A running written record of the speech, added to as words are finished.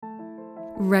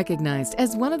Recognized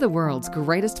as one of the world's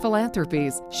greatest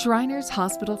philanthropies, Shriners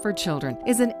Hospital for Children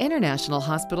is an international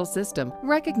hospital system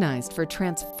recognized for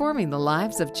transforming the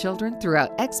lives of children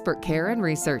throughout expert care and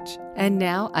research. And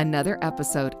now, another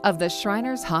episode of the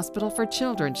Shriners Hospital for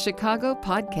Children Chicago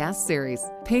podcast series,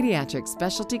 Pediatric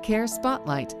Specialty Care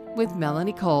Spotlight with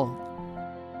Melanie Cole.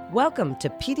 Welcome to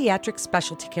Pediatric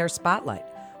Specialty Care Spotlight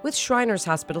with Shriners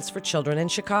Hospitals for Children in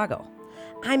Chicago.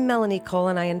 I'm Melanie Cole,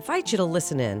 and I invite you to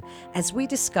listen in as we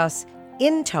discuss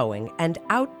in-toeing and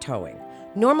out-toeing,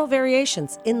 normal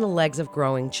variations in the legs of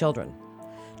growing children.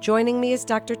 Joining me is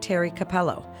Dr. Terry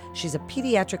Capello. She's a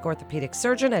pediatric orthopedic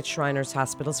surgeon at Shriners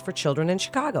Hospitals for Children in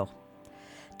Chicago.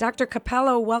 Dr.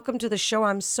 Capello, welcome to the show.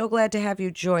 I'm so glad to have you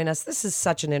join us. This is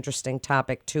such an interesting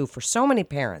topic, too, for so many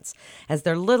parents. As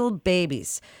their little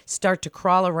babies start to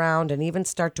crawl around and even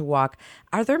start to walk,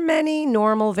 are there many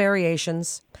normal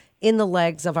variations in the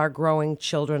legs of our growing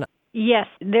children? Yes,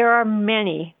 there are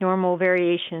many normal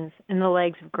variations in the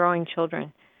legs of growing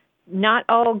children. Not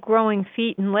all growing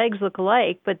feet and legs look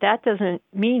alike, but that doesn't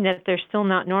mean that they're still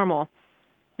not normal.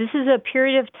 This is a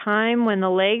period of time when the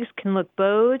legs can look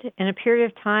bowed and a period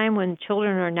of time when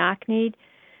children are knock-kneed.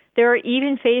 There are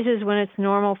even phases when it's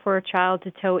normal for a child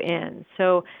to toe in.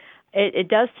 So it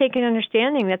does take an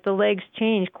understanding that the legs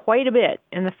change quite a bit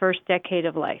in the first decade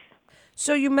of life.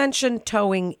 So you mentioned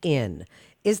toeing in.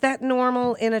 Is that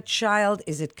normal in a child?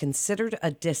 Is it considered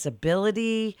a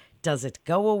disability? Does it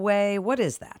go away? What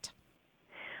is that?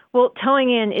 Well, toeing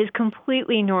in is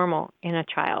completely normal in a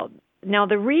child. Now,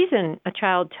 the reason a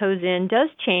child toes in does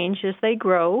change as they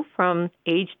grow from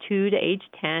age 2 to age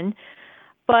 10,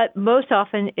 but most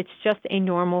often it's just a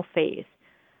normal phase.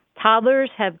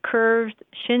 Toddlers have curved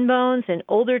shin bones, and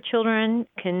older children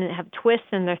can have twists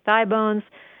in their thigh bones,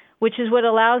 which is what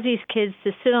allows these kids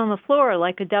to sit on the floor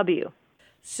like a W.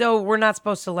 So we're not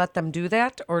supposed to let them do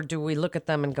that? Or do we look at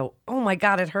them and go, oh my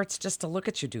God, it hurts just to look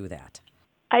at you do that?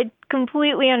 I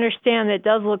completely understand that it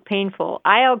does look painful.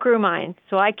 I outgrew mine,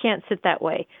 so I can't sit that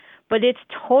way. But it's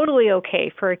totally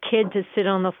okay for a kid to sit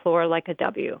on the floor like a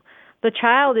W. The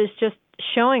child is just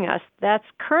showing us that's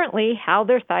currently how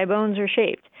their thigh bones are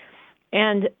shaped.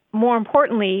 And more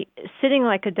importantly, sitting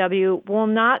like a W will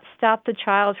not stop the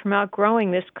child from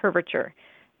outgrowing this curvature.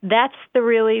 That's the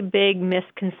really big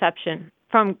misconception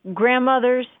from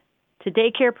grandmothers to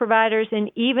daycare providers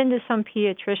and even to some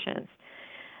pediatricians.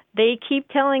 They keep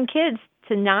telling kids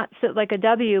to not sit like a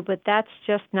W, but that's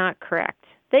just not correct.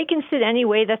 They can sit any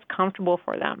way that's comfortable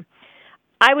for them.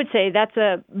 I would say that's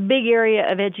a big area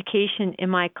of education in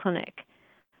my clinic.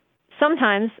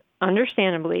 Sometimes,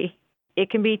 understandably, it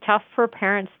can be tough for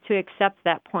parents to accept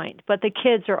that point, but the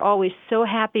kids are always so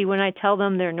happy when I tell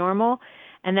them they're normal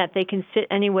and that they can sit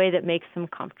any way that makes them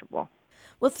comfortable.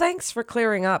 Well, thanks for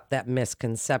clearing up that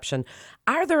misconception.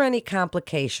 Are there any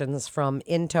complications from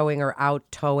in-toeing or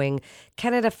out-toeing?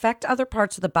 Can it affect other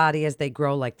parts of the body as they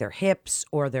grow, like their hips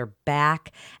or their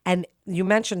back? And you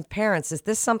mentioned parents. Is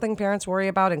this something parents worry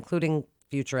about, including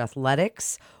future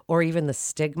athletics or even the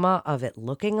stigma of it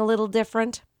looking a little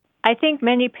different? I think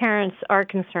many parents are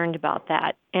concerned about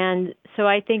that. And so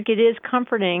I think it is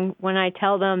comforting when I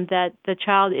tell them that the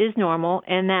child is normal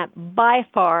and that by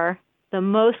far the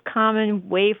most common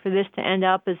way for this to end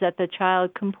up is that the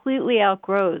child completely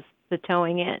outgrows the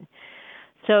toeing in.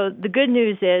 So the good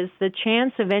news is the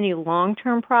chance of any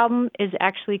long-term problem is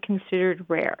actually considered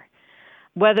rare.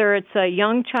 Whether it's a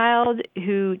young child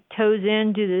who toes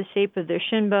in due to the shape of their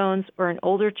shin bones or an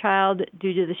older child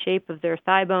due to the shape of their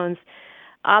thigh bones,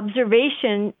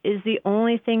 observation is the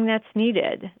only thing that's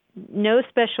needed. No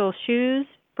special shoes,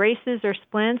 braces, or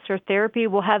splints or therapy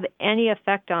will have any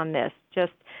effect on this.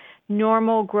 Just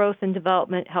normal growth and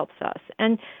development helps us.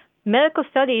 And medical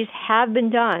studies have been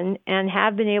done and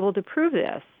have been able to prove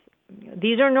this.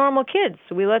 These are normal kids,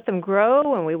 so we let them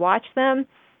grow and we watch them.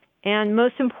 And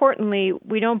most importantly,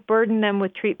 we don't burden them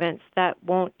with treatments that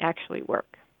won't actually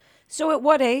work. So at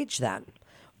what age then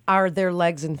are their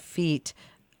legs and feet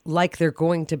like they're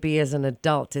going to be as an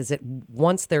adult? Is it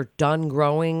once they're done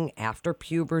growing after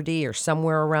puberty or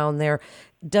somewhere around there?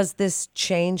 Does this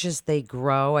change as they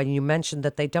grow? And you mentioned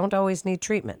that they don't always need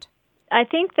treatment. I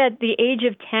think that the age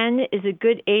of 10 is a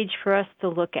good age for us to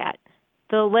look at.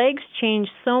 The legs change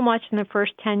so much in the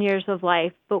first 10 years of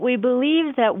life, but we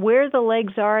believe that where the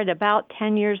legs are at about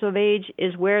 10 years of age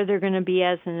is where they're going to be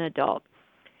as an adult.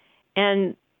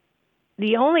 And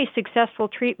the only successful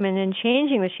treatment in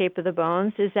changing the shape of the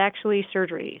bones is actually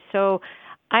surgery. So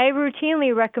I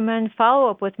routinely recommend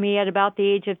follow-up with me at about the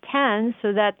age of 10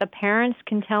 so that the parents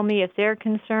can tell me if they're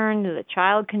concerned, the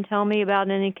child can tell me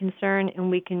about any concern, and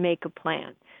we can make a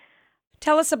plan.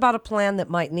 Tell us about a plan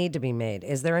that might need to be made.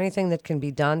 Is there anything that can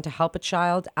be done to help a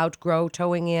child outgrow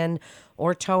towing in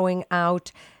or towing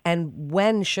out? And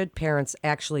when should parents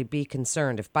actually be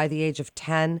concerned? If by the age of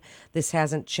 10 this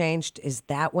hasn't changed, is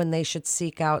that when they should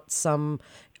seek out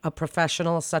a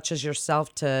professional such as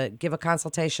yourself to give a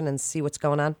consultation and see what's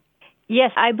going on?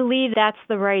 Yes, I believe that's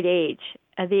the right age.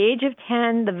 At the age of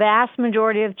 10, the vast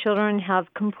majority of children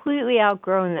have completely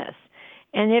outgrown this.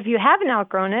 And if you haven't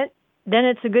outgrown it, then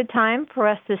it's a good time for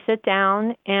us to sit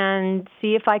down and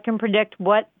see if I can predict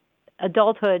what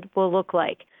adulthood will look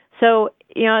like. So,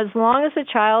 as long as the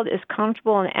child is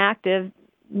comfortable and active,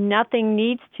 nothing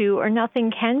needs to or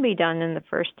nothing can be done in the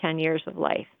first 10 years of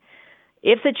life.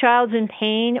 If the child's in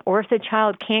pain or if the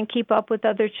child can't keep up with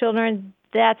other children,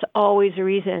 that's always a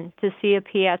reason to see a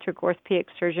pediatric orthopedic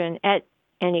surgeon at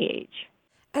any age.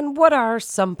 And what are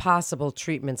some possible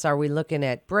treatments? Are we looking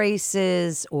at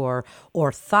braces or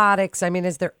orthotics? I mean,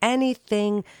 is there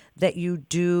anything that you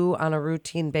do on a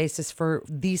routine basis for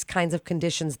these kinds of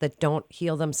conditions that don't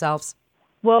heal themselves?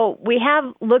 Well, we have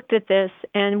looked at this,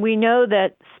 and we know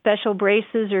that special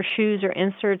braces or shoes or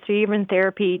inserts or even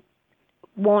therapy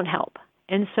won't help.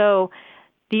 And so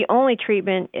the only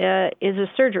treatment is a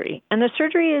surgery. And the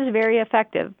surgery is very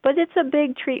effective, but it's a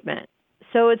big treatment.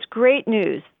 So it's great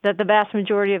news that the vast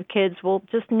majority of kids will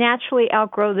just naturally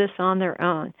outgrow this on their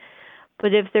own.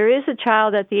 But if there is a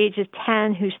child at the age of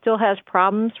 10 who still has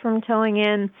problems from towing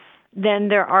in, then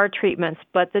there are treatments,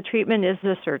 but the treatment is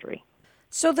the surgery.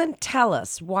 So then tell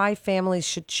us why families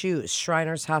should choose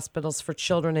Shriners Hospitals for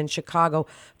Children in Chicago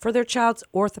for their child's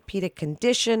orthopedic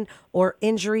condition or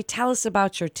injury. Tell us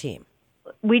about your team.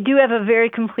 We do have a very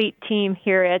complete team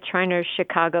here at Shriners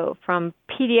Chicago, from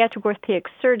pediatric orthopedic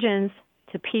surgeons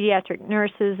to pediatric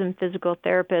nurses and physical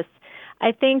therapists.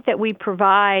 I think that we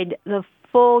provide the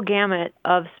full gamut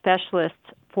of specialists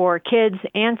for kids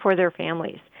and for their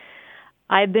families.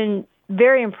 I've been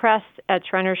very impressed at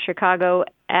Shriners Chicago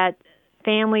at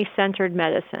family-centered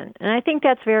medicine, and I think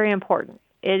that's very important.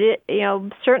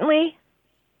 Certainly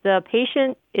the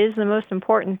patient is the most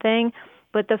important thing,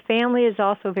 but the family is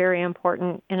also very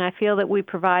important, and I feel that we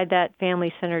provide that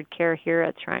family-centered care here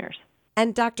at Shriners.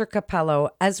 And Dr. Capello,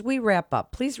 as we wrap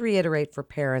up, please reiterate for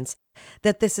parents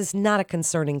that this is not a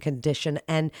concerning condition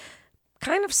and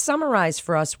kind of summarize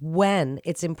for us when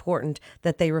it's important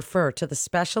that they refer to the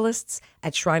specialists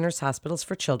at Shriners Hospitals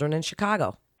for Children in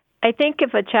Chicago. I think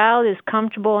if a child is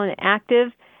comfortable and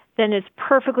active, then it's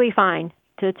perfectly fine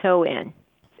to tow in.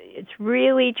 It's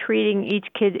really treating each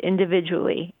kid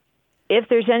individually. If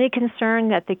there's any concern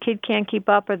that the kid can't keep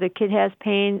up or the kid has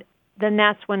pain, then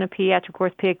that's when a pediatric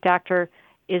orthopedic doctor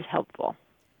is helpful.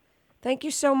 Thank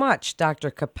you so much, Dr.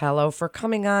 Capello, for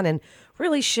coming on and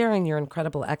really sharing your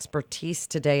incredible expertise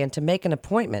today. And to make an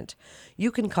appointment, you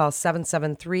can call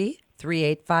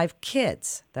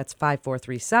 773-385-KIDS. That's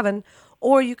 5437.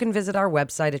 Or you can visit our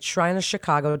website at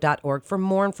shrinerschicago.org for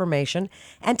more information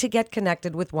and to get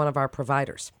connected with one of our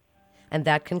providers. And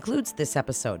that concludes this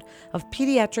episode of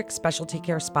Pediatric Specialty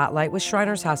Care Spotlight with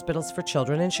Shriners Hospitals for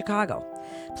Children in Chicago.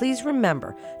 Please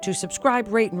remember to subscribe,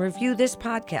 rate, and review this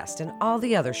podcast and all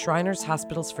the other Shriners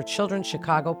Hospitals for Children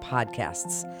Chicago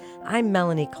podcasts. I'm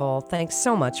Melanie Cole. Thanks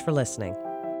so much for listening.